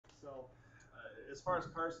as far as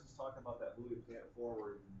Carson's talking about that movie, pay it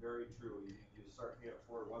forward, very true. You start paying it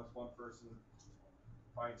forward. Once one person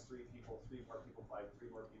finds three people, three more people find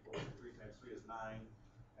three more people. 3 times 3 is 9,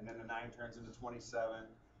 and then the 9 turns into 27,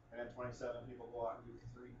 and then 27 people go out and do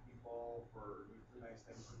 3 people for do 3 nice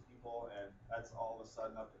things for people, and that's all of a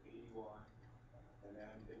sudden up to 81, and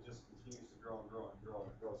then it just continues to grow and grow and grow,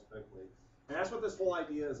 and it grows quickly. And that's what this whole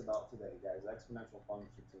idea is about today, guys, exponential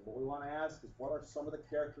functions. And what we want to ask is, what are some of the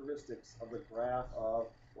characteristics of the graph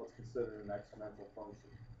of what's considered an exponential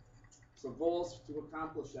function? So goals to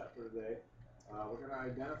accomplish that for today. We're going to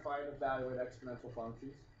identify and evaluate exponential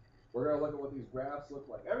functions. We're going to look at what these graphs look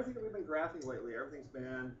like. Everything that we've been graphing lately, everything's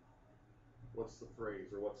been, what's the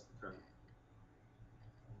phrase, or what's the term?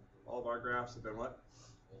 All of our graphs have been what?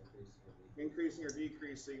 Increasing or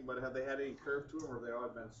decreasing, but have they had any curve to them, or have they all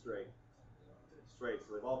been straight? Straight,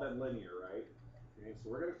 so they've all been linear, right? Okay, so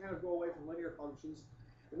we're going to kind of go away from linear functions,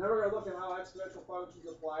 and then we're going to look at how exponential functions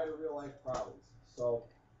apply to real life problems. So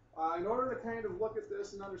in order to kind of look at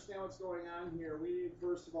this and understand what's going on here, we need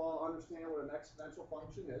first of all understand what an exponential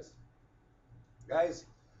function is. Guys,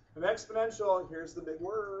 an exponential, here's the big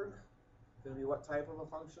word, going to be what type of a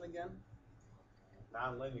function again?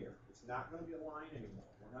 Nonlinear. It's not going to be a line anymore.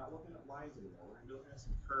 We're not looking at lines anymore. We're going to be looking at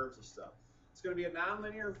some curves and stuff. It's going to be a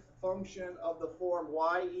nonlinear function of the form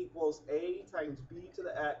y equals a times b to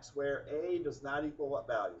the x, where a does not equal what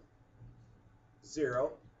value?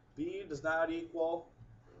 0. B does not equal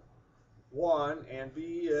 1, and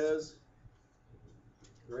b is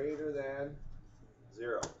greater than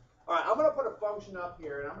 0. All right, I'm going to put a function up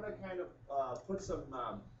here, and I'm going to kind of put some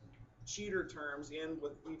cheater terms in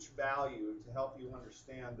with each value to help you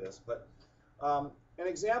understand this. But an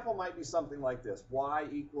example might be something like this. Y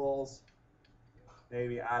equals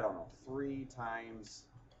maybe, I don't know, 3 times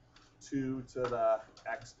 2 to the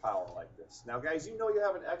x power, like this. Now, guys, you know you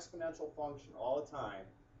have an exponential function all the time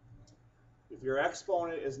if your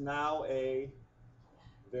exponent is now a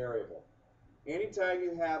variable. Anytime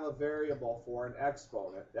you have a variable for an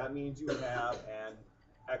exponent, that means you have an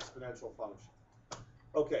exponential function.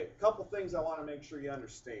 Okay, a couple things I want to make sure you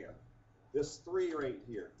understand. This 3 right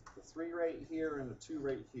here, the 3 right here, and the 2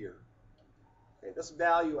 right here. Okay, this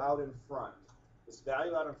value out in front. This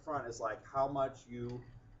value out in front is like how much you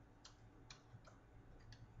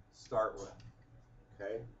start with.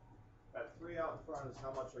 Okay? That 3 out in front is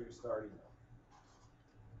how much are you starting with.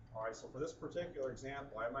 All right, so for this particular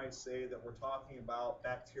example, I might say that we're talking about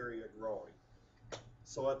bacteria growing.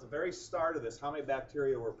 So at the very start of this, how many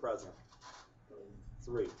bacteria were present?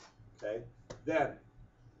 3. Okay? Then,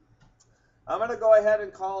 I'm going to go ahead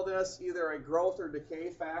and call this either a growth or decay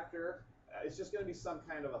factor. It's just going to be some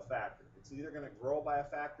kind of a factor. It's either going to grow by a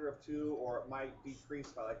factor of 2, or it might decrease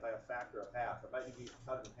by a factor of half. It might be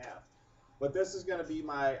cut in half. But this is going to be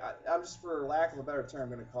my, I'm just, for lack of a better term,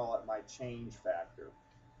 going to call it my change factor.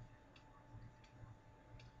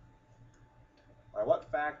 By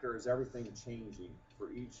what factor is everything changing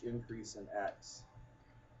for each increase in x?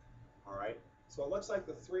 All right. So it looks like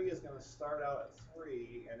the 3 is going to start out at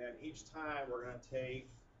 3, and then each time we're going to take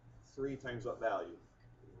 3 times what value?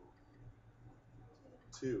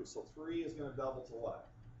 2. So 3 is going to double to what?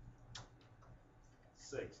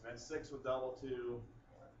 6. And then 6 would double to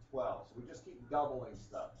 12. So we just keep doubling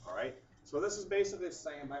stuff, all right? So this is basically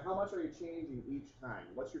saying, like, how much are you changing each time?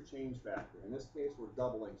 What's your change factor? In this case, we're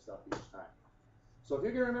doubling stuff each time. So if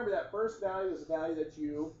you can remember, that first value is the value that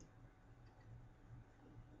you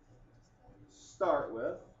start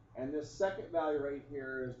with, and this second value right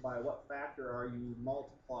here is by what factor are you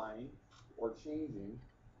multiplying or changing.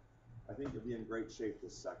 I think you'll be in great shape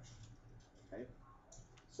this section. Okay,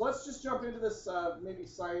 so let's just jump into this maybe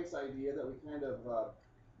science idea that we kind of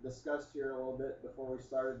discussed here a little bit before we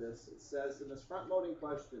started this. It says in this front-loading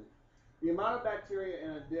question, the amount of bacteria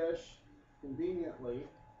in a dish conveniently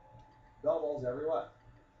doubles every what?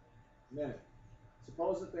 Minute.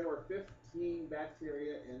 Suppose that there were 15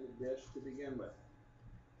 bacteria in the dish to begin with.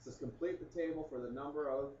 It says complete the table for the number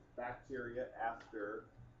of bacteria after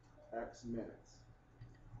X minutes.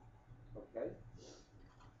 Okay?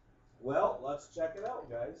 Well, let's check it out,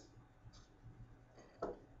 guys.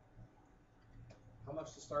 How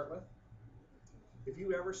much to start with? If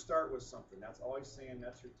you ever start with something, that's always saying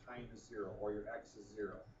that's your time is 0 or your X is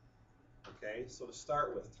 0. Okay, so to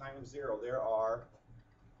start with, time of 0, there are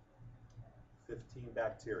 15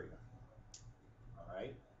 bacteria. All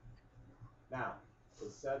right. Now,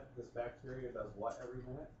 it said this bacteria does what every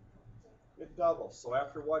minute? It doubles. So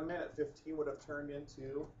after 1 minute, 15 would have turned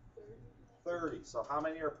into 30. So how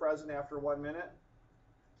many are present after 1 minute?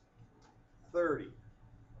 30.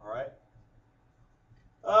 All right.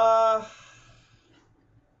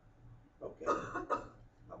 Okay.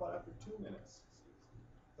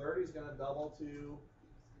 30 is going to double to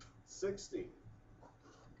 60.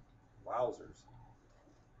 Wowzers.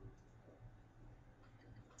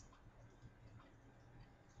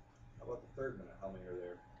 How about the third minute? How many are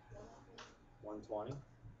there? 120. How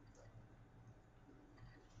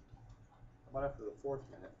about after the fourth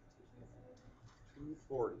minute?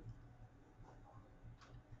 240.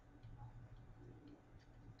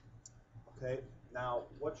 Okay, now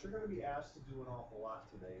what you're going to be asked to do an awful lot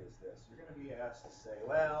today is this. You're going to be asked to say,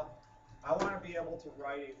 well, I want to be able to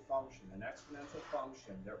write a function, an exponential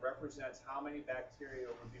function, that represents how many bacteria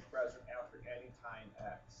would be present after any time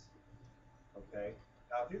x. Okay,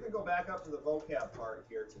 now if you can go back up to the vocab part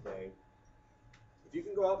here today, if you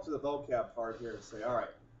can go up to the vocab part here and say, all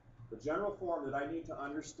right, the general form that I need to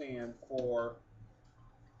understand for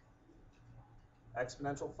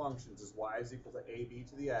exponential functions is y is equal to ab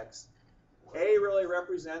to the x. A really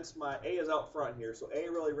represents A is out front here, so A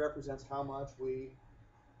really represents how much we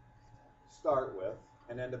start with,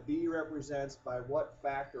 and then the B represents by what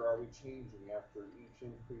factor are we changing after each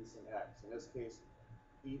increase in x. In this case,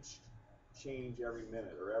 each change every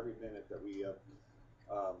minute, or every minute that we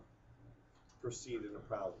proceed in a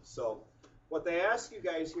problem. So what they ask you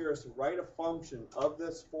guys here is to write a function of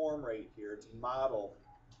this form right here to model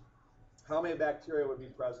how many bacteria would be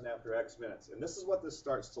present after x minutes. And this is what this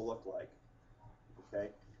starts to look like. Okay,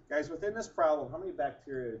 guys, within this problem, how many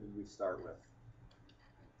bacteria did we start with?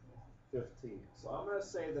 15. So I'm going to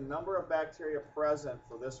say the number of bacteria present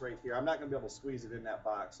for this right here. I'm not going to be able to squeeze it in that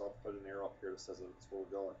box, so I'll put an arrow up here that says that's where we're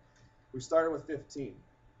going. We started with 15.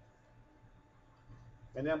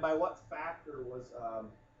 And then by what factor was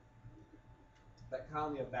that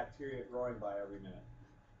colony of bacteria growing by every minute?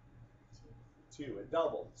 2. It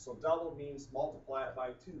doubled. So double means multiply it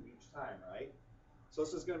by 2 each time, right? So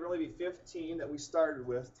this is going to really be 15 that we started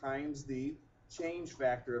with times the change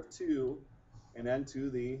factor of 2 and then to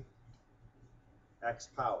the x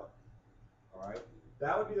power. All right?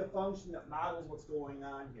 That would be the function that models what's going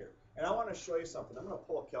on here. And I want to show you something. I'm going to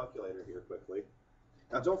pull a calculator here quickly.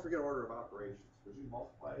 Now don't forget order of operations. Would you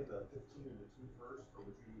multiply the 15 into 2 first, or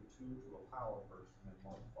would you do 2 to a power first and then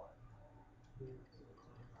multiply?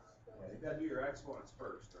 Yeah, you got to do your exponents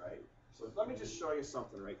first, right? So let me just show you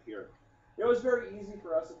something right here. It was very easy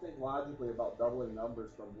for us to think logically about doubling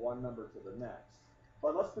numbers from one number to the next.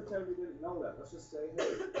 But let's pretend we didn't know that. Let's just say,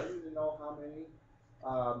 hey, I need to know how many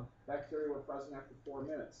bacteria were present after 4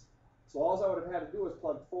 minutes. So all I would have had to do is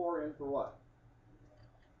plug 4 in for what?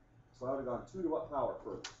 So I would have gone 2 to what power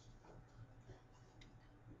first?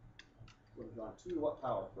 Would have gone 2 to what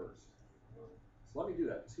power first? So let me do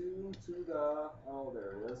that. 2 to the, oh,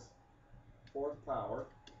 there it is, 4th power.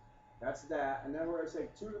 That's that. And then we're going to say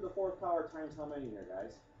 2 to the 4th power times how many here,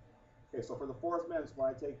 guys? Okay, so for the 4th minutes, when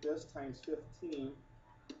I take this times 15,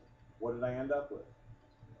 what did I end up with?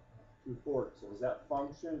 240. So does that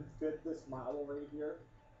function fit this model right here?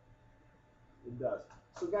 It does.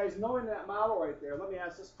 So guys, knowing that model right there, let me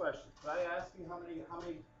ask this question. Could I ask you how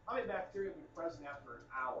many bacteria would be present after an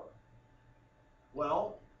hour?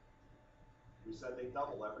 Well, we said they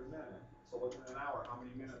double every minute. So within an hour, how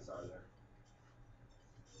many minutes are there?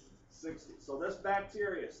 60. So this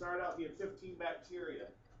bacteria started out being 15 bacteria.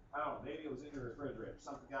 I don't know, maybe it was in your refrigerator.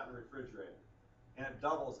 Something got in the refrigerator. And it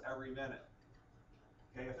doubles every minute.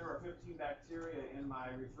 Okay, if there were 15 bacteria in my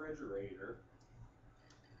refrigerator,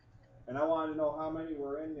 and I wanted to know how many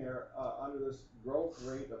were in there under this growth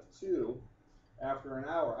rate of 2 after an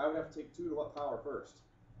hour, I would have to take 2 to what power first?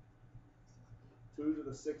 2 to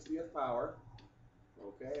the 60th power.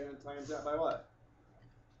 Okay, and then times that by what?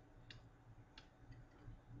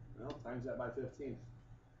 Well, times that by 15.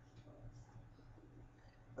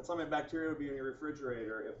 That's how many bacteria would be in your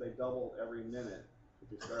refrigerator if they doubled every minute.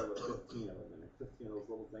 If you started with 15 of them in there. 15 of those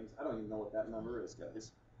little things. I don't even know what that number is,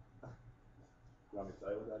 guys. You want me to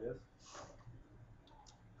tell you what that is?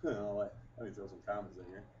 Let me throw some commas in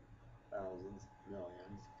here. Thousands,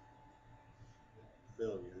 millions,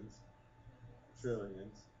 billions,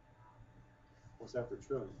 trillions. What's after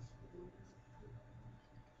trillions?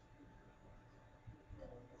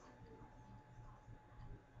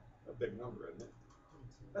 A big number, isn't it?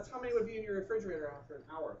 That's how many would be in your refrigerator after an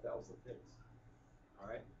hour if that was the case. All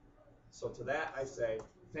right? So to that I say,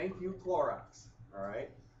 thank you, Clorox. All right?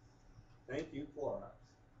 Thank you, Clorox.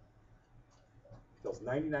 Kills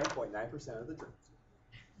 99.9% of the germs.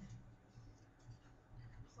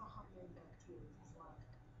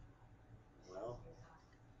 Well,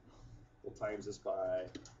 we'll times this by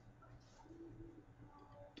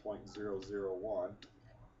 0.001.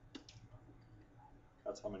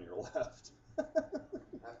 That's how many are left.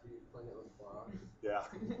 After you clean it with Clorox? Yeah.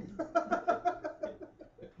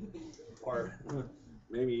 Or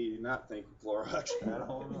Maybe not think of Clorox. I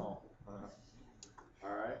don't know. All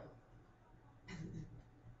right.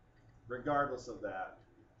 Regardless of that,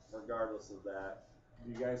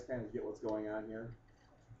 you guys kind of get what's going on here?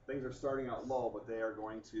 Things are starting out low, but they are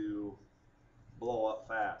going to blow up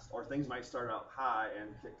fast. Or things might start out high and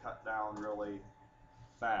get cut down really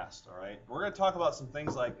fast, all right? We're going to talk about some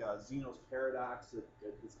things like Zeno's paradox.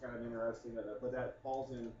 It's kind of interesting, but that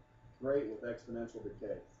falls in great with exponential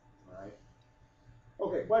decay, all right?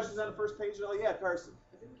 Okay, questions on the first page? Oh, yeah, Carson.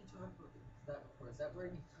 I think you talked about that before. Is that where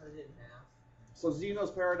you cut it in half? So Zeno's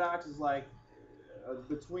paradox is like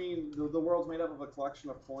between the world's made up of a collection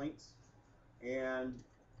of points, and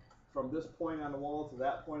from this point on the wall to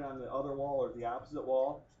that point on the other wall or the opposite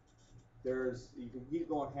wall, you can keep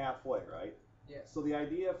going halfway, right? Yeah. So the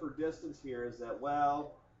idea for distance here is that,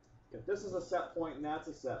 well, if this is a set point and that's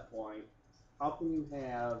a set point, how can you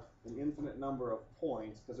have an infinite number of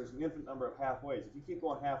points? Because there's an infinite number of halfways. If you keep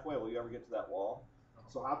going halfway, will you ever get to that wall?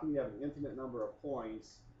 So how can you have an infinite number of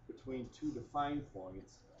points between two defined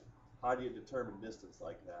points? How do you determine distance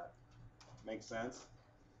like that? Make sense?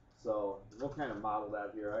 So we'll kind of model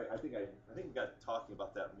that here. I think we got talking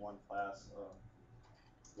about that in one class,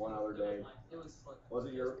 one other day. Was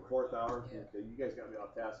it your 4th hour? Yeah. Okay, you guys got to be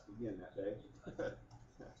off task again that day.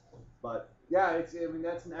 But yeah, I mean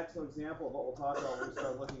that's an excellent example of what we'll talk about when we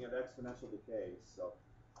start looking at exponential decay. So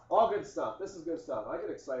all good stuff. This is good stuff. I get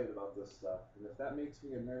excited about this stuff, and if that makes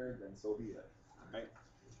me a nerd, then so be it. All right.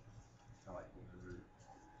 I like being a nerd.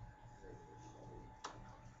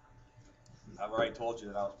 I've already told you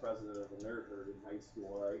that I was president of the nerd herd in high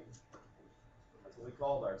school, right? That's what we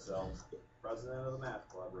called ourselves, president of the math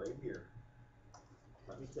club, right here.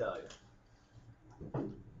 Let me tell you.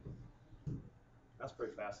 That's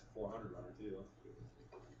pretty fast at 400 runner too.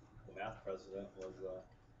 The math president was a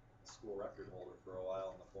school record holder for a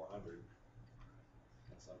while in the 400.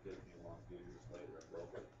 And some kid came along a few years later and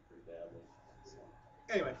broke it pretty badly. So,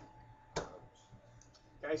 anyway,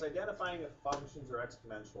 guys, identifying if functions are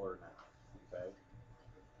exponential or not. Okay.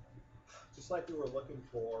 Just like we were looking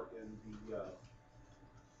for in the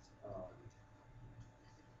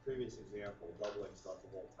previous example, doubling stuff the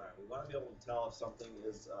whole time. We want to be able to tell if something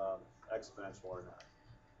is exponential or not.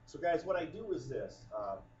 So guys, what I do is this.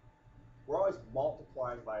 We're always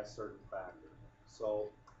multiplying by a certain factor. So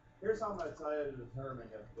here's how I'm going to tell you to determine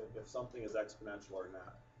if something is exponential or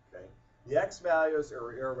not. Okay. The x values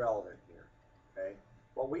are irrelevant here. Okay.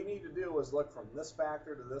 What we need to do is look from this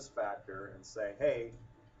factor to this factor and say, hey,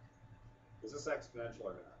 is this exponential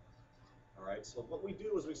or not? All right. So what we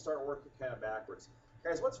do is we start working kind of backwards.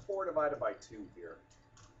 Guys, what's 4 divided by 2 here?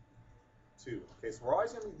 2. Okay, so we're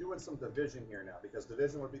always going to be doing some division here now because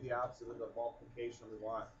division would be the opposite of the multiplication we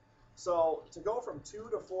want. So to go from 2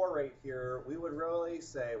 to 4 right here, we would really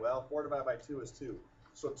say, well, 4 divided by 2 is 2.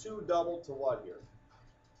 So 2 doubled to what here?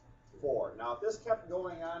 4. Now, if this kept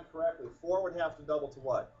going on correctly, 4 would have to double to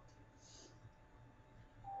what?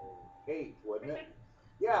 8, wouldn't it?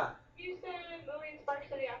 Yeah. You said moving sparks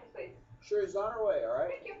to the opposite. Sure, he's on our way, all right?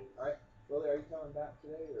 Thank you. All right. Lily, are you coming back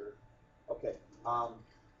today, or? Okay.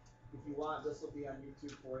 If you want, this will be on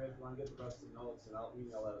YouTube for you. If you want to get the rest of the notes, and I'll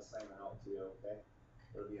email that assignment out to you, okay?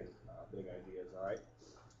 It'll be in big ideas, all right?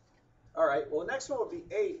 All right, well, the next one would be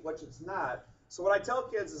 8, which it's not. So what I tell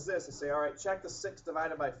kids is this. I say, all right, check the 6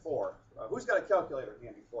 divided by 4. Who's got a calculator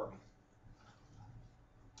handy for me?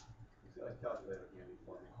 Who's got a calculator handy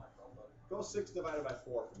for me? Go 6 divided by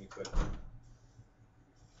 4 for me quickly.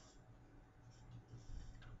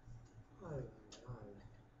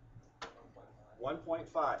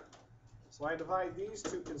 1.5. So I divide these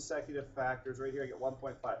two consecutive factors right here, I get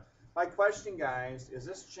 1.5. My question, guys, is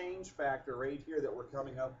this change factor right here that we're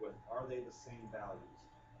coming up with, are they the same values?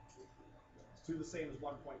 Is 2 the same as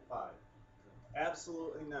 1.5?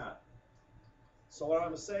 Absolutely not. So what I'm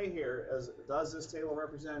going to say here is, does this table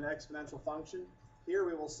represent an exponential function? Here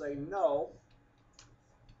we will say no.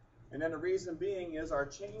 And then the reason being is our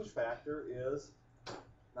change factor is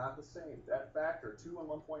not the same. That factor, 2 and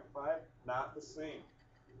 1.5, not the same.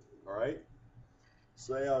 All right?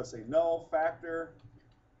 So I would say no, factor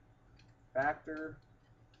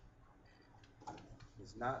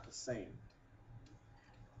is not the same.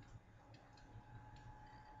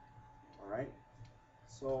 All right?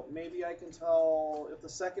 So maybe I can tell if the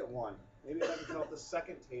second one, maybe I can tell if the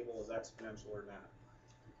second table is exponential or not.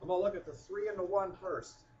 I'm going to look at the 3 and the 1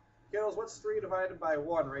 first. Kiddos, what's 3 divided by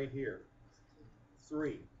 1 right here?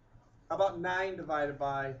 3. How about 9 divided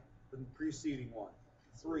by the preceding one?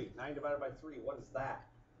 3. 9 divided by 3, what is that?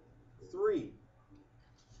 3.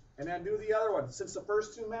 And then do the other one. Since the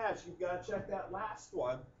first two match, you've got to check that last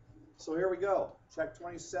one So here we go. Check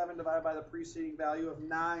 27 divided by the preceding value of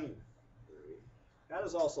 9. That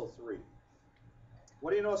is also 3. What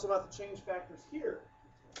do you notice about the change factors here?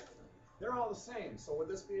 They're all the same. So would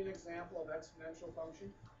this be an example of exponential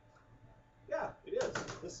function? Yeah, it is.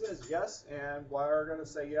 This is yes, and why are we going to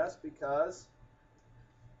say yes? Because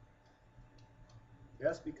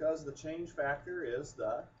the change factor is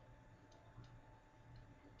the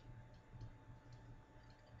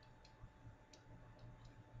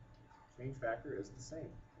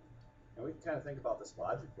same. And we can kind of think about this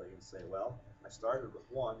logically and say, well, I started with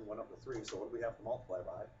 1, went up to 3, so what do we have to multiply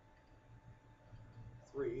by?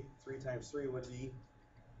 3. 3 times 3 would be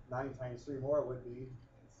 9 times 3 more would be,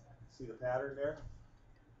 see the pattern there?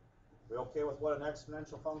 We okay with what an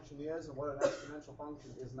exponential function is and what an exponential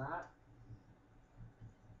function is not?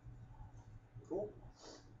 Cool.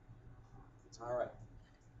 All right.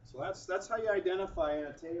 So that's how you identify in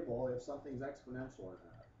a table if something's exponential or not.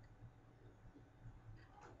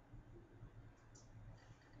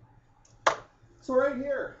 So right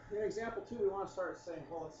here, in example 2, we want to start saying,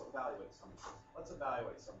 well, let's evaluate some of these. Let's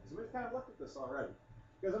evaluate some of these. We've kind of looked at this already.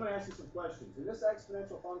 Because I'm going to ask you some questions. In this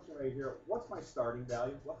exponential function right here, what's my starting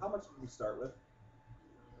value? Well, how much did we start with?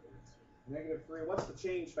 -3. What's the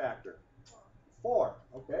change factor? 4.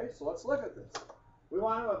 Okay, so let's look at this. We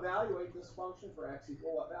want to evaluate this function for x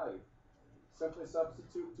equal what value? Simply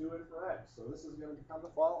substitute 2 in for x. So this is going to become the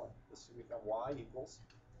following. This will become y equals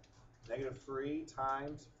 -3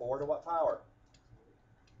 times 4 to what power?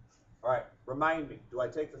 All right, remind me, do I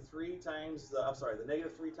take the -3 times the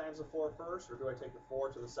 4 first, or do I take the 4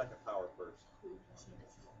 to the second power first?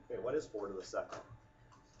 Okay, what is 4 to the second?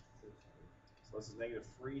 So this is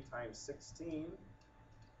 -3 times 16.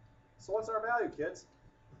 So what's our value, kids?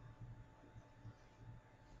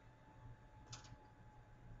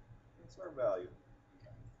 What's our value?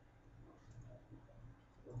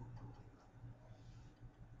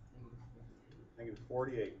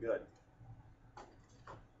 -48, good.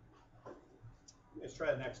 Let's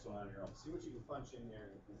try the next one on your own. See what you can punch in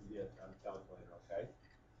here and get on a calculator, okay?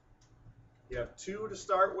 You have 2 to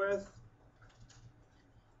start with.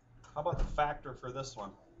 How about the factor for this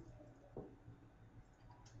one?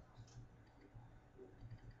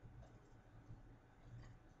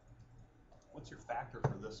 What's your factor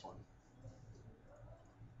for this one?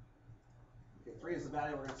 Okay, 3 is the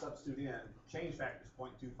value we're going to substitute in. Change factor is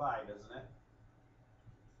 0.25, isn't it?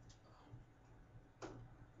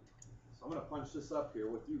 So I'm going to punch this up here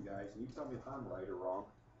with you guys, and you tell me if I'm right or wrong.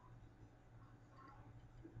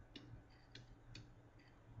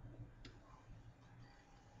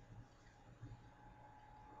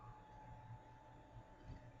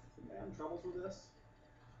 Anybody having troubles with this?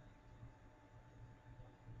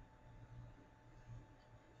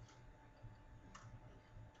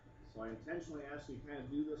 So I intentionally asked you to kind of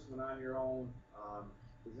do this one on your own.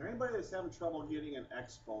 Is there anybody that's having trouble getting an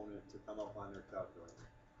exponent to come up on their calculator?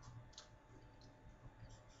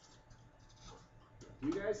 Do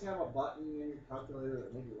you guys have a button in your calculator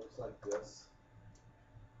that maybe looks like this?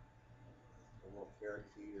 A little caret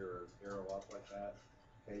key or an arrow up like that?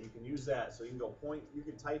 Okay, you can use that. So you can go you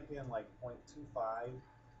can type in like 0.25,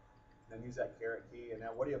 then use that caret key, and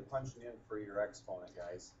then what are you punching in for your exponent,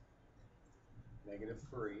 guys?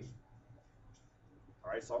 -3. All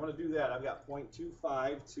right, so I'm going to do that. I've got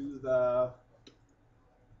 0.25 to the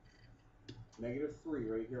 -3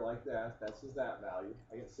 right here like that. That's just that value.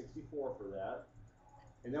 I get 64 for that.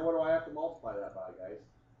 And then what do I have to multiply that by, guys?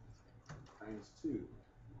 Times 2.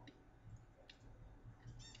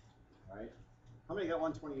 All right. How many got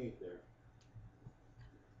 128 there?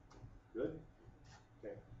 Good?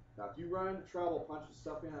 Okay. Now, if you run into trouble punching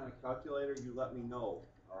stuff in on a calculator, you let me know.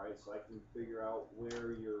 All right, so I can figure out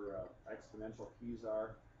where your exponential keys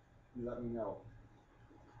are. You let me know.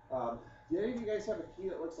 Do any of you guys have a key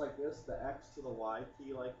that looks like this, the x to the y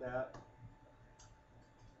key like that?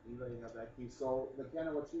 Anybody have that key? So the kind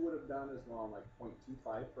of what you would have done is gone like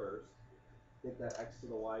 0.25 first, hit that x to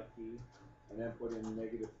the y key, and then put in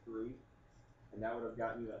 -3, and that would have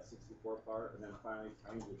gotten you that 64 part, and then finally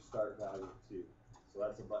times your start value of 2. So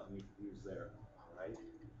that's a button you can use there. All right?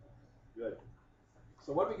 Good.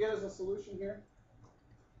 So what do we get as a solution here?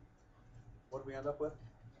 What do we end up with?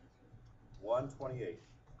 128.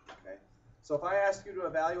 Okay. So if I ask you to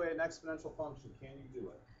evaluate an exponential function, can you do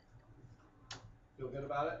it? Feel good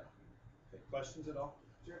about it? Okay. Questions at all?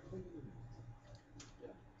 Sure.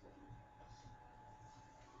 Yeah.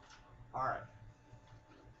 All right.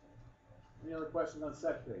 Any other questions on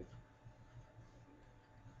set page?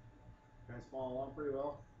 Guys following along pretty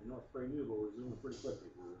well? I know it's pretty new, but we're zooming pretty quickly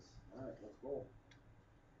through this. All right, let's go.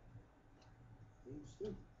 Page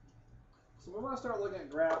 2. So we want to start looking at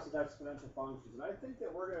graphs of exponential functions, and I think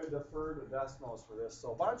that we're going to defer to Desmos for this.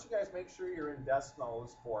 So why don't you guys make sure you're in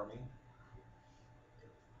Desmos for me?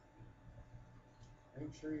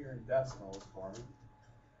 Make sure you're in Desmos for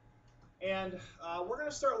me. And we're going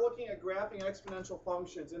to start looking at graphing exponential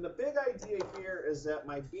functions. And the big idea here is that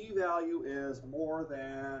my b value is more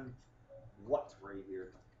than what right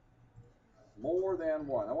here? More than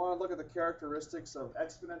 1. I want to look at the characteristics of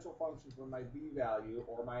exponential functions when my b value,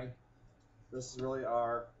 or my, this is really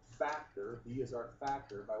our factor, b is our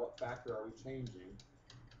factor. By what factor are we changing?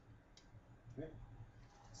 Okay.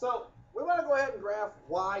 So we want to go ahead and graph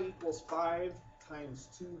y equals 5 times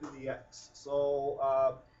 2 to the x.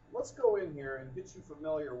 So let's go in here and get you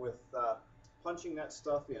familiar with punching that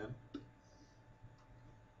stuff in.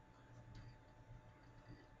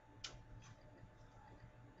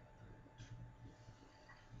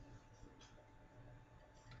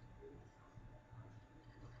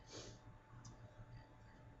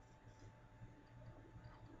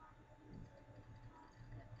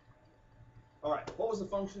 All right, what was the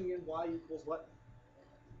function again? Y equals what?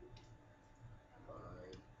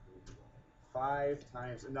 5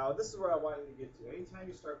 times. And now this is where I want you to get to. Anytime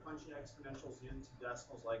you start punching exponentials into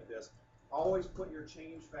decimals like this, always put your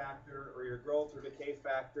change factor or your growth or decay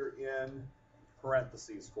factor in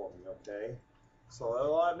parentheses for me, okay? So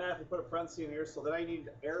I'll automatically put a parenthesis in here, so then I need an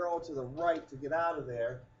arrow to the right to get out of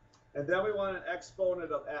there. And then we want an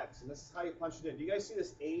exponent of x, and this is how you punch it in. Do you guys see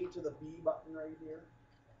this A to the B button right here?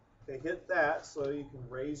 Okay, hit that so you can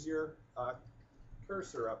raise your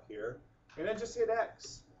cursor up here, and then just hit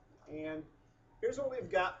x. And here's what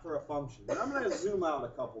we've got for a function. And I'm going to zoom out a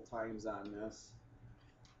couple times on this.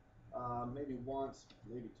 Maybe once,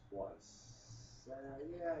 maybe twice.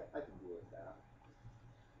 Yeah, I can do with that.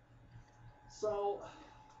 So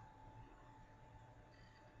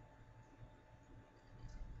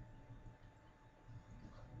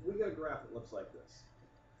we get a graph that looks like this.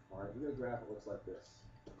 All right, we get a graph that looks like this.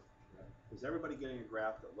 Okay. Is everybody getting a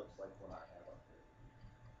graph that looks like what I have up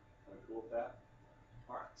here? Are you cool with that?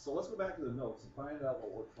 All right, so let's go back to the notes and find out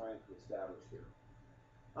what we're trying to establish here.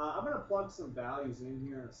 I'm going to plug some values in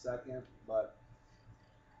here in a second, but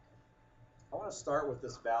I want to start with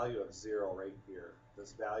this value of 0 right here.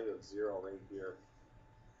 This value of 0 right here.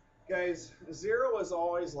 Guys, 0 is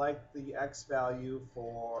always like the x value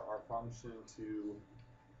for our function to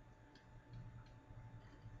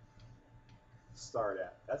start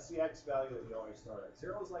at. That's the x value that you always start at.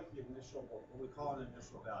 0 is like the initial, what we call an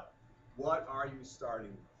initial value. What are you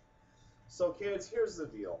starting with? So kids, here's the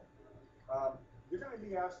deal. You're going to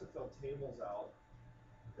be asked to fill tables out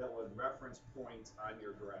that would reference points on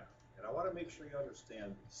your graph. And I want to make sure you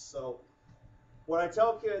understand this. So what I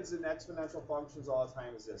tell kids in exponential functions all the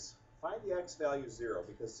time is this. Find the x value 0,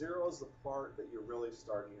 because 0 is the part that you're really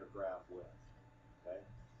starting your graph with. Okay?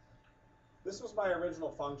 This was my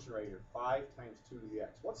original function right here, 5 times 2 to the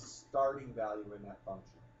x. What's the starting value in that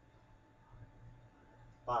function?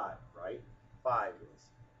 5, right? 5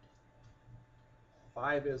 is.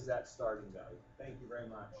 5 is that starting value. Thank you very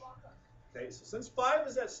much. Okay, so since 5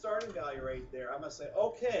 is that starting value right there, I'm going to say,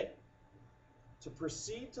 okay, to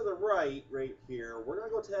proceed to the right here, we're going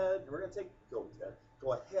to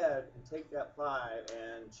go ahead and take that 5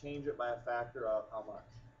 and change it by a factor of how much?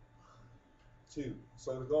 2.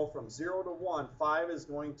 So to go from 0 to 1, 5 is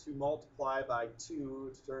going to multiply by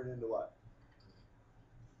 2 to turn into what?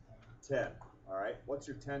 10. All right, what's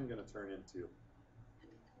your 10 going to turn into?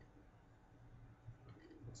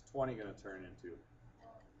 What's 20 going to turn into?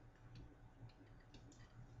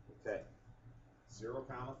 Okay, 0,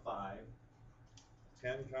 5,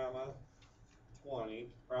 10, 20,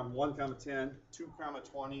 or 1, 10, 2,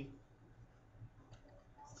 20,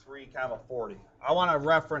 3, 40. I want to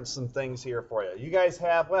reference some things here for you. You guys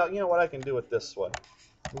have, well, you know what I can do with this one.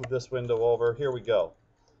 Move this window over. Here we go.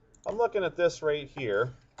 I'm looking at this right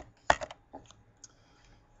here.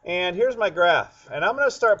 And here's my graph. And I'm going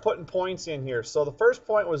to start putting points in here. So the first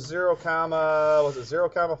point was 0, was it 0,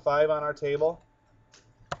 5 on our table?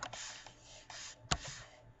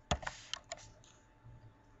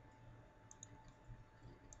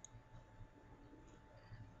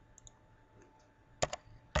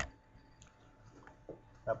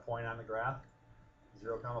 That point on the graph,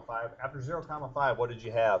 0, 5. After 0, 5, what did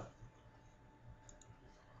you have?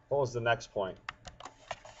 What was the next point?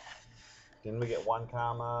 Didn't we get 1, 10?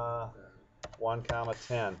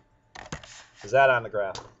 Is that on the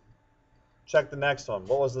graph? Check the next one.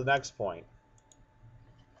 What was the next point?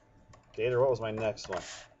 Gator, what was my next one?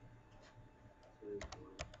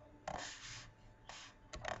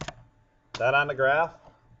 That on the graph?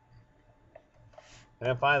 And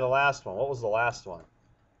then find the last one. What was the last one?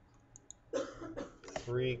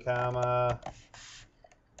 3, comma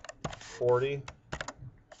 40.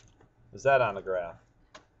 Is that on the graph?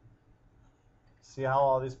 See how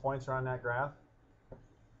all these points are on that graph?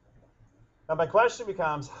 Now my question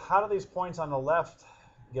becomes, how do these points on the left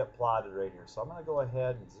get plotted right here? So I'm going to go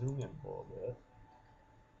ahead and zoom in a little bit.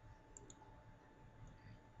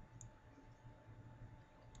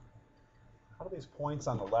 How do these points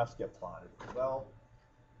on the left get plotted? Well,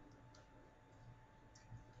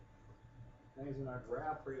 things in our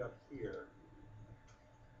graph right up here.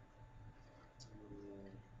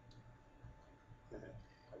 I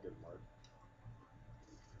did mark.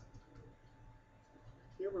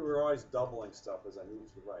 Here we were always doubling stuff as I moved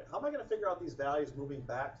to the right. How am I going to figure out these values moving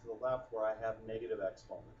back to the left where I have negative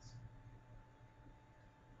exponents?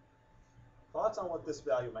 Thoughts on what this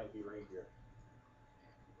value might be right here?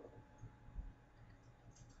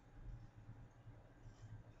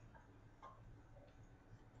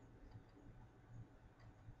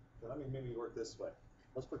 So let me maybe work this way.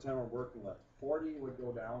 Let's pretend we're working left. 40 would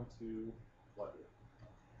go down to what here?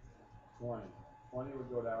 20. 20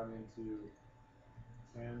 would go down into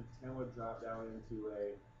 10. 10 would drop down into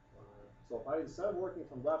a... So if I, instead of working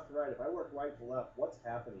from left to right, if I work right to left, what's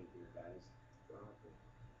happening here, guys?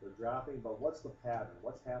 They're dropping, but what's the pattern?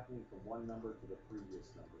 What's happening from one number to the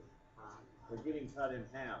previous number? They're getting cut in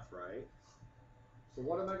half, right? So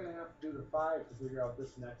what am I going to have to do to 5 to figure out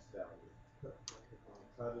this next value?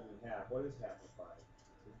 Cut it in half. What is half of 5?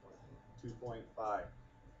 2.5.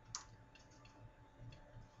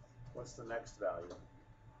 What's the next value?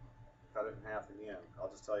 Cut it in half again. I'll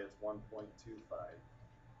just tell you it's 1.25.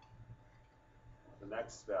 The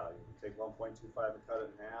next value, you take 1.25 and cut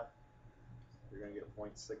it in half, you're going to get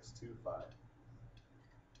 0.625.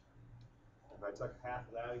 If I took half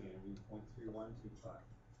of that again, it'd be 0.3125.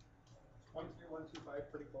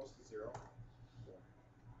 0.3125 pretty close to 0.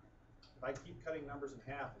 If I keep cutting numbers in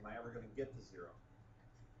half, am I ever going to get to 0?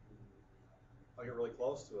 I'll get really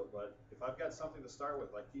close to it, but if I've got something to start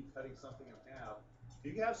with, like keep cutting something in half,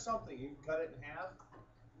 if you have something, you can cut it in half,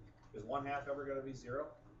 is 1/2 ever going to be 0?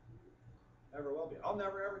 Never will be. I'll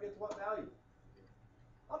never ever get to what value?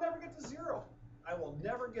 I'll never get to 0. I will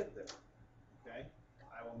never get there. Okay?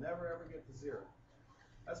 I will never ever get to 0.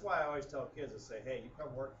 That's why I always tell kids to say, hey, you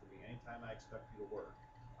come work for me anytime I expect you to work.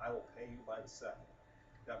 I will pay you by the second.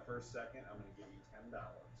 That first second, I'm going to give you $10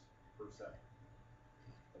 per second.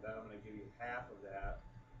 And then I'm going to give you half of that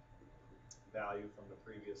value from the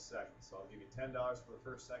previous second. So I'll give you $10 for the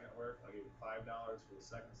first second work. I'll give you $5 for the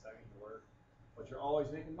second you work. But you're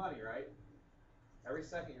always making money, right? Every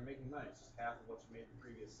second you're making money. It's just half of what you made the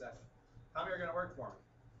previous second. How many are going to work for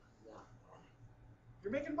me? Yeah.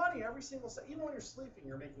 You're making money every single second. Even when you're sleeping,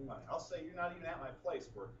 you're making money. I'll say you're not even at my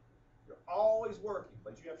place working. You're always working,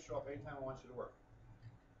 but you have to show up anytime I want you to work.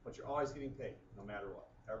 But you're always getting paid, no matter what.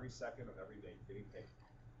 Every second of every day, you're getting paid.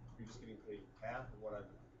 You're just getting paid half of what I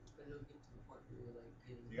do. But it'll get to the point where you're like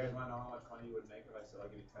getting. Do you guys want to know how much money you would make if I said I'll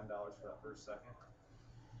give you $10 for that first second?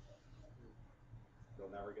 You'll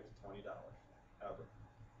never get to $20 ever.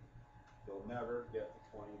 You'll never get to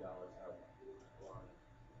 $20 ever.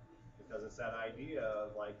 Because it's that idea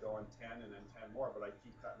of like going 10 and then 10 more, but I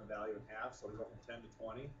keep cutting the value in half, so we go from 10 to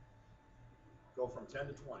 20. Go from 10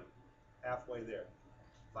 to 20, halfway there.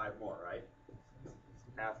 5 more, right?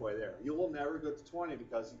 Halfway there. You will never get to 20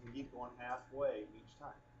 because you can keep going halfway each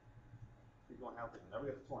time. Keep going halfway, you'll never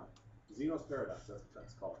get to 20. Zeno's paradox, that's what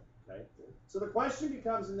that's called. Okay? So the question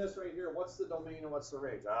becomes in this right here, what's the domain and what's the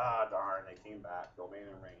range? Ah, darn, they came back. Domain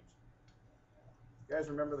and range. You guys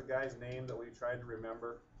remember the guy's name that we tried to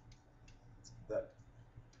remember that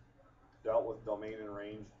dealt with domain and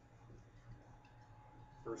range?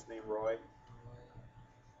 First name Roy.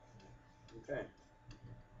 Okay.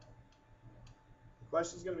 The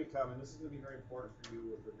question's going to be coming. This is going to be very important for you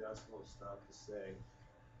with the decimal stuff to say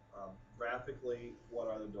graphically what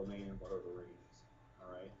are the domain and what are the ranges.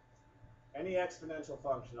 All right. Any exponential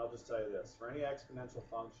function, I'll just tell you this. For any exponential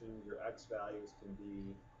function, your x values can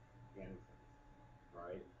be anything. All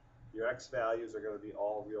right. Your x values are going to be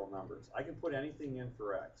all real numbers. I can put anything in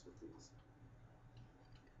for x with these.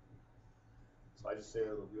 So I just say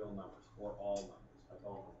they're the real numbers, or all numbers. I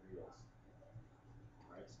call them reals.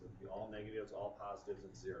 All right, so it'd be all negatives, all positives,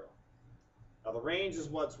 and 0. Now the range is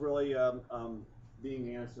what's really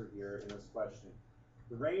being answered here in this question.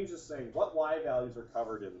 The range is saying what y values are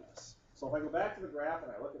covered in this. So if I go back to the graph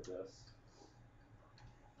and I look at this,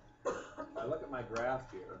 I look at my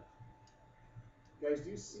graph here. Guys,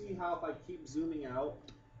 do you see how if I keep zooming out,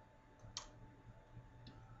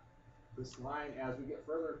 this line, as we get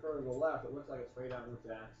further and further to the left, it looks like it's right on which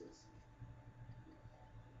axis?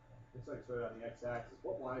 Looks like it's right on the x-axis.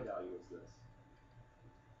 What y value is this?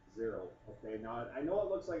 0. Okay, now I know it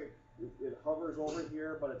looks like it hovers over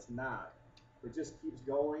here, but it's not. It just keeps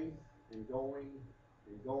going and going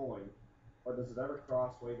and going. But does it ever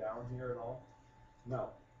cross way down here at all? No.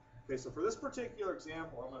 Okay, so for this particular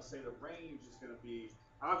example, I'm going to say the range is going to be,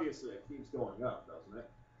 obviously it keeps going up, doesn't it?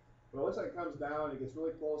 But it looks like it comes down, it gets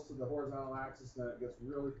really close to the horizontal axis, and then it gets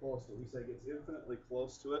really close to it. We say it gets infinitely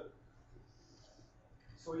close to it.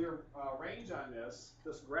 So your range on this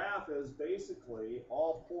graph is basically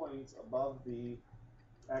all points above the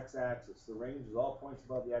x-axis. The range is all points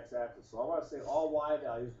above the x-axis. So I want to say all y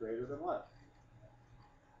values greater than what?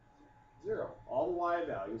 0. All the y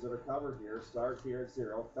values that are covered here start here at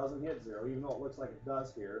 0. It doesn't hit 0, even though it looks like it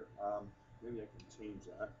does here. Maybe I can change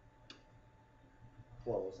that.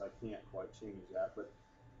 Close. I can't quite change that, but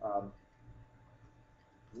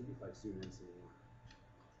maybe if I zoom in some more.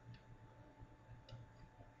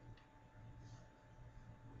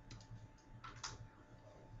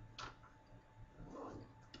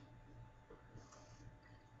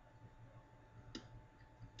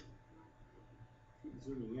 Keep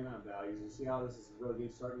zooming in on values. You see how this is really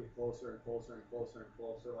starting to get closer and closer and closer and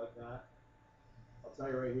closer like that? I'll tell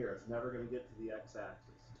you right here, it's never going to get to the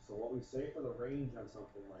x-axis. So what we say for the range on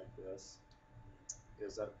something like this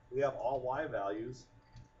is that we have all y values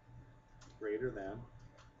greater than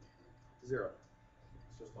 0.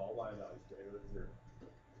 It's just all y values greater than 0.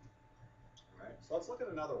 All right, so let's look at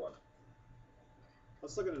another one.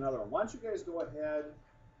 Why don't you guys go ahead,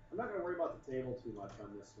 I'm not going to worry about the table too much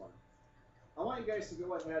on this one. I want you guys to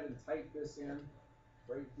go ahead and type this in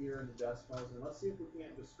right here in the decimals, and let's see if we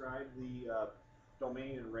can't describe the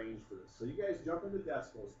domain and range for this. So you guys jump into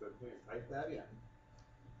decimals quickly and type that in.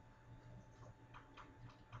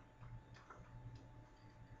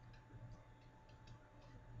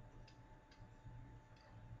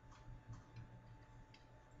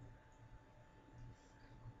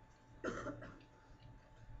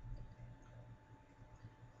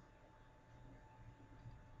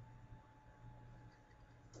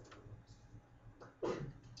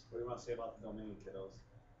 What do you want to say about the domain, kiddos?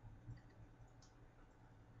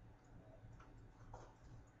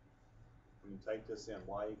 When you type this in,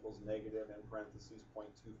 y equals negative in parentheses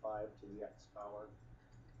 0.25 to the x power.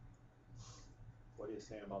 What are you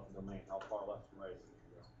saying about the domain? How far left and right is it going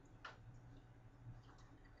to go?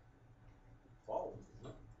 Follow,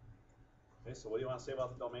 isn't it? Okay, so what do you want to say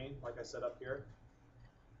about the domain? Like I said up here,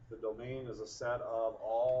 the domain is a set of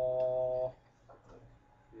all,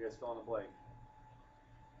 you guys fill in the blank.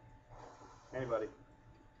 Anybody?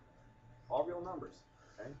 All real numbers,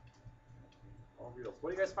 okay? All reals. What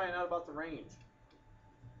do you guys find out about the range?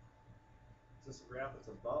 Is this a graph that's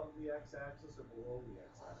above the x-axis or below the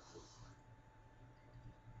x-axis?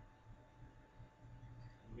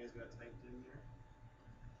 You guys got it typed in here?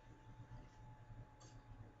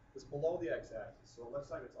 It's below the x-axis, so it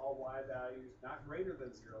looks like it's all y values, not greater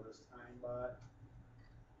than 0 this time, but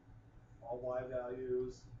all y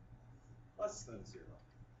values less than 0.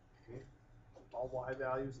 Okay? All y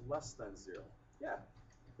values less than 0. Yeah,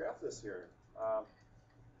 graph this here.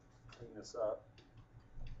 Clean this up.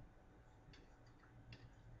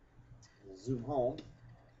 We'll zoom home,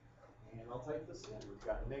 and I'll type this in. We've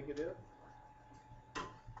got negative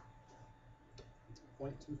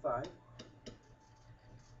 0.25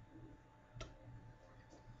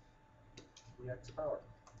 the x power.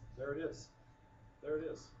 There it is. There it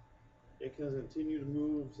is. It can continue to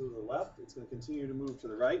move to the left. It's going to continue to move to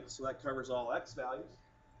the right, so that covers all x values.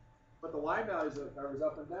 But the y values that it covers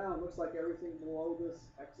up and down looks like everything below this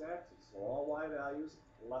x-axis. So all y values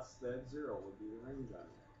less than 0 would be the range on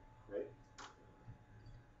it. Okay?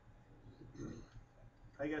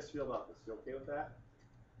 How you guys feel about this? You okay with that?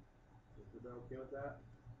 Everybody okay with that?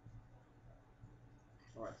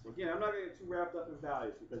 All right, so again, I'm not going to get too wrapped up in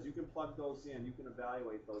values because you can plug those in. You can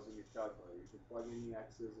evaluate those in your calculator. You can plug in the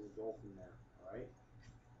x's and go from there. All right.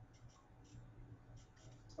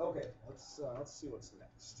 Okay, let's see what's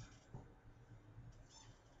next.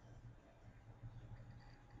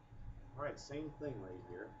 All right, same thing right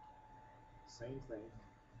here. Same thing.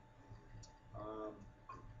 I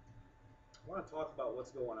want to talk about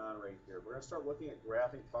what's going on right here. We're going to start looking at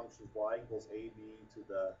graphing functions y equals ab to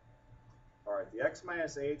the, all right, the x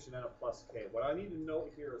minus h and then a plus k. What I need to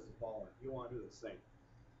note here is the following. You want to do the same.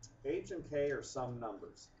 H and k are some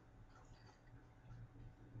numbers.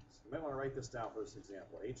 So you might want to write this down for this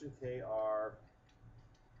example. H and k are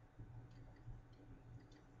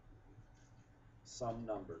some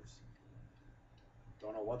numbers.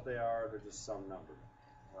 Don't know what they are, they're just some number.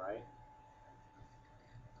 All right?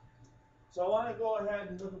 So I want to go ahead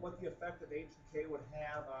and look at what the effect of h and k would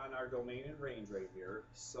have on our domain and range right here.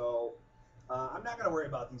 So I'm not going to worry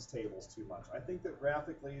about these tables too much. I think that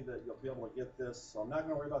graphically that you'll be able to get this, so I'm not going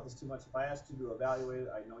to worry about this too much. If I asked you to evaluate it,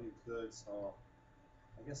 I know you could, so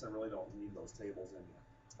I guess I really don't need those tables in here.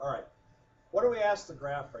 All right, what do we ask to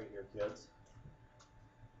graph right here, kids?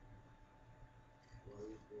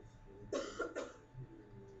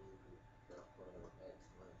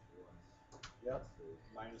 Yep,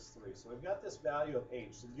 -3. So we've got this value of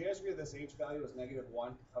h. So did you guys agree this h value is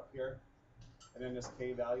 -1 up here? And then this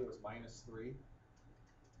k value is -3.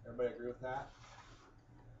 Everybody agree with that?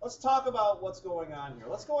 Let's talk about what's going on here.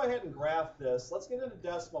 Let's go ahead and graph this. Let's get into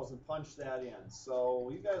decimals and punch that in.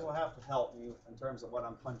 So you guys will have to help me in terms of what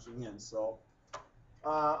I'm punching in. So,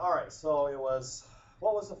 all right, so it was,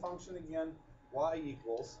 what was the function again? Y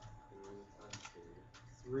equals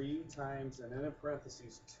 3 times, and then in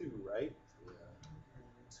parentheses 2, right?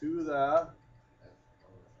 To the,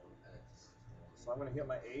 so I'm going to hit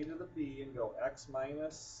my a to the b and go x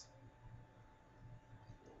minus.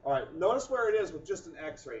 All right, notice where it is with just an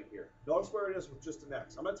x right here. Notice where it is with just an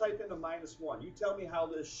x. I'm going to type into -1. You tell me how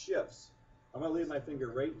this shifts. I'm going to leave my finger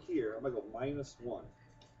right here. I'm going to go -1.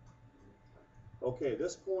 Okay,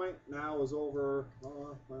 this point now is over,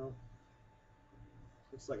 well,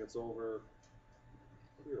 looks like it's over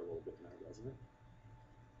here a little bit now, doesn't it?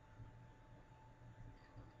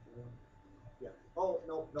 Yeah. Oh,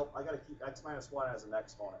 nope. I got to keep x -1 as an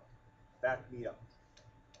exponent. Back me up.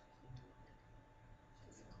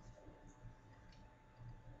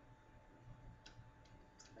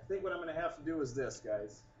 I think what I'm going to have to do is this,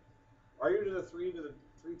 guys. Are you to the 3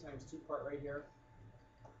 times 2 part right here?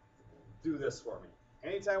 Do this for me.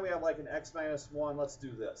 Anytime we have like an x -1, let's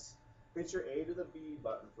do this. Hit your a to the b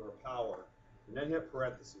button for a power, and then hit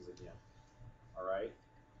parentheses again. All right?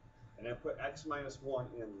 And then put x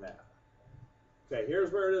 -1 in that. Okay,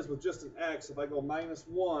 here's where it is with just an x. If I go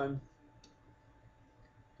 -1,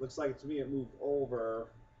 looks like to me it moved over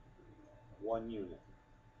 1 unit.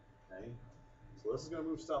 Okay? So this is going to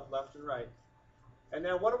move stuff left and right. And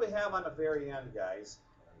then what do we have on the very end, guys?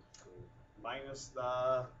 Minus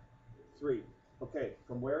the 3. Okay,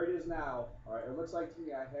 from where it is now, all right, it looks like to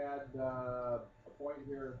me I had a point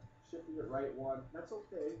here, shifted it right 1. That's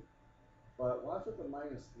okay. But watch what the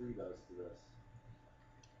 -3 does to this.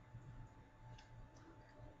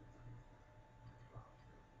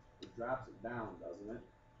 It drops it down, doesn't it?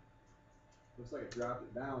 Looks like it dropped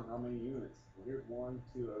it down. How many units? Well, here's 1,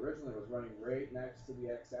 2. Originally it was running right next to the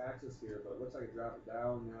x-axis here, but it looks like it dropped it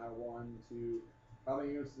down. Now 1, 2. How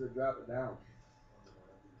many units did it drop it down?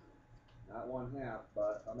 Not 1/2,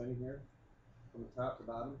 but how many here? From the top to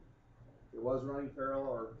bottom? It was running parallel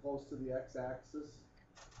or close to the x-axis.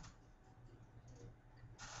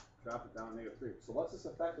 Drop it down -3. So what's this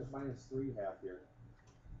effect of -3 have here?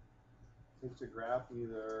 Takes your graph,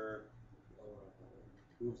 either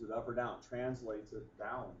moves it up or down, translates it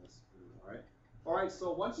down. All right. All right.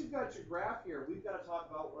 So once you've got your graph here, we've got to talk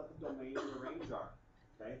about what the domain and the range are.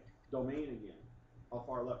 Okay. Domain again. How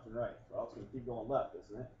far left and right? Well, it's going to keep going left,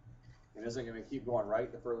 isn't it? And isn't it going to keep going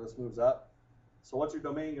right the further this moves up? So what's your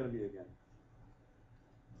domain going to be again?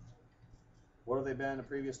 What have they been in the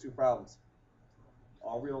previous 2 problems?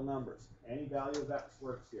 All real numbers. Any value of x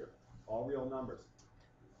works here. All real numbers.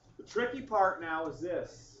 The tricky part now is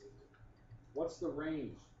this. What's the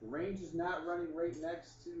range? The range is not running right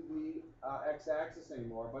next to the x-axis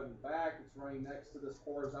anymore, but in fact it's running next to this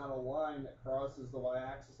horizontal line that crosses the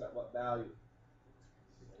y-axis at what value?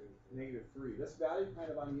 -3. This value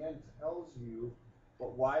kind of on the end tells you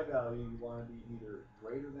what y value you want to be either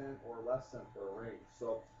greater than or less than for a range.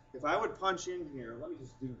 So if I would punch in here, let me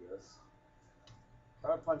just do this. If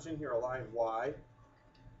I would punch in here a line y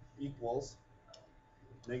equals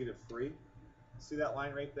 -3. See that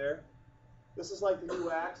line right there? This is like the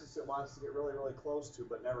new axis it wants to get really, really close to,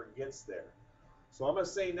 but never gets there. So I'm going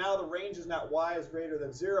to say now the range is not y is greater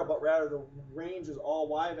than 0, but rather the range is all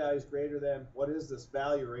y values greater than, what is this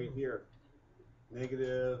value right here?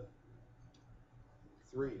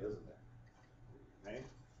 -3, isn't it? Okay?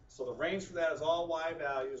 So the range for that is all y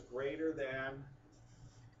values greater than,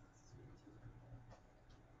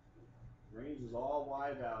 range is all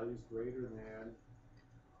y values greater than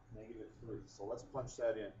 -3. So let's punch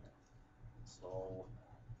that in here. So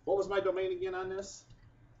what was my domain again on this?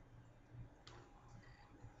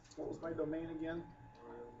 What was my domain again?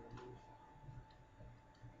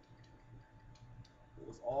 It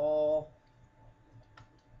was all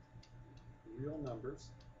real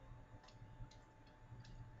numbers.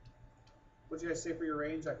 What did you guys say for your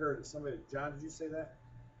range? I heard somebody. John, did you say that?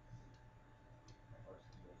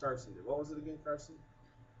 Carson did. What was it again, Carson?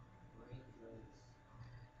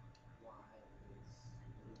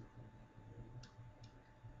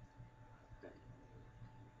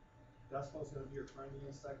 decimal's gonna be your friend in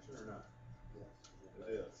this section or not? Yes.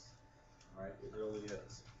 It is. All right, it really is.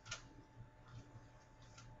 Is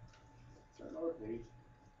that another page?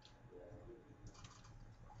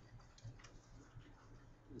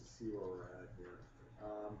 Let's see where we're at here.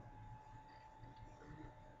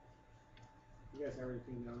 You guys have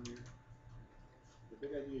anything down here? The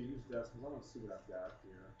big idea to use decimals. I want to see what I've got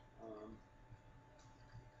here.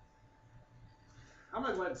 I'm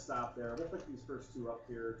gonna go ahead and stop there. We'll pick these first two up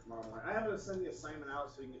here tomorrow morning. I have to send the assignment out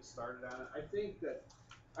so you can get started on it. I think that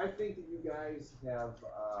you guys have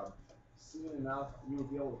seen enough. You would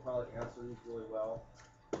be able to probably answer these really well.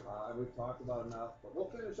 We've talked about enough, but we'll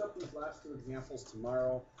finish up these last two examples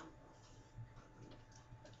tomorrow.